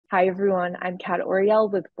Hi, everyone. I'm Kat Oriel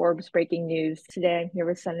with Forbes Breaking News. Today, I'm here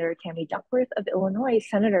with Senator Tammy Duckworth of Illinois.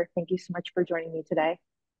 Senator, thank you so much for joining me today.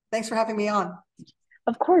 Thanks for having me on.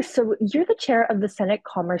 Of course. So, you're the chair of the Senate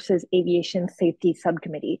Commerce's Aviation Safety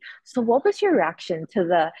Subcommittee. So, what was your reaction to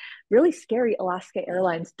the really scary Alaska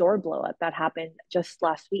Airlines door blowout that happened just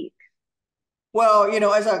last week? Well,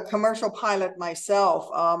 as a commercial pilot myself,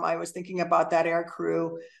 I was thinking about that air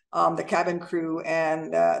crew, the cabin crew,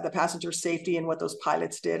 and the passenger safety and what those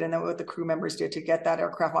pilots did and then what the crew members did to get that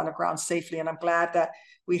aircraft on the ground safely. And I'm glad that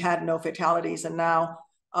we had no fatalities. And now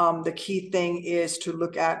the key thing is to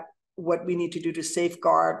look at what we need to do to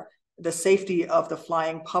safeguard the safety of the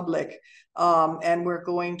flying public. And we're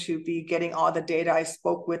going to be getting all the data. I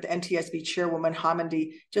spoke with NTSB Chairwoman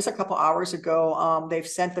Hamandi just a couple hours ago. They've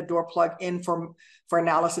sent the door plug in for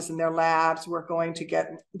analysis in their labs. We're going to get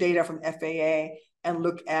data from FAA and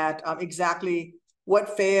look at exactly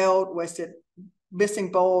what failed. Was it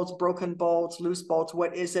missing bolts, broken bolts, loose bolts?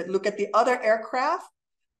 What is it? Look at the other aircraft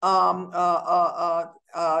that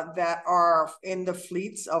are in the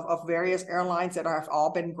fleets of various airlines that have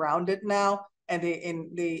all been grounded now, and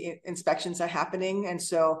the inspections are happening. And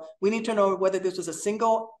so we need to know whether this was a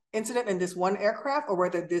single incident in this one aircraft or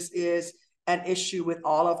whether this is an issue with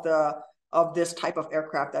all of this type of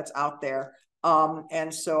aircraft that's out there.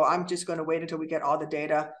 And so I'm just going to wait until we get all the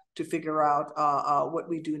data to figure out what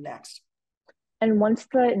we do next. And once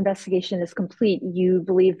the investigation is complete, you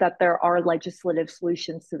believe that there are legislative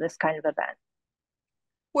solutions to this kind of event?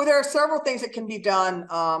 Well, there are several things that can be done.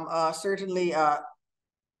 Certainly,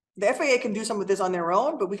 the FAA can do some of this on their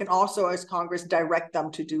own, but we can also, as Congress, direct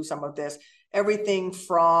them to do some of this. Everything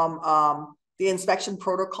from the inspection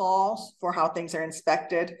protocols for how things are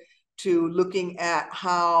inspected to looking at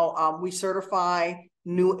how we certify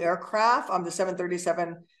new aircraft. The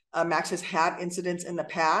 737 MAX has had incidents in the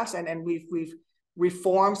past, and we've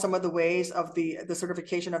reformed some of the ways of the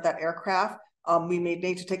certification of that aircraft. We may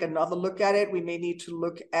need to take another look at it. We may need to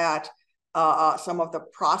look at some of the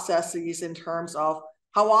processes in terms of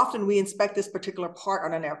how often we inspect this particular part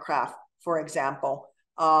on an aircraft, for example,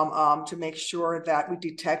 to make sure that we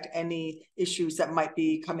detect any issues that might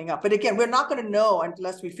be coming up. But again, we're not going to know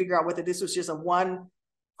unless we figure out whether this was just a one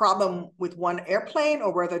problem with one airplane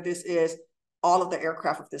or whether this is all of the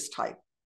aircraft of this type.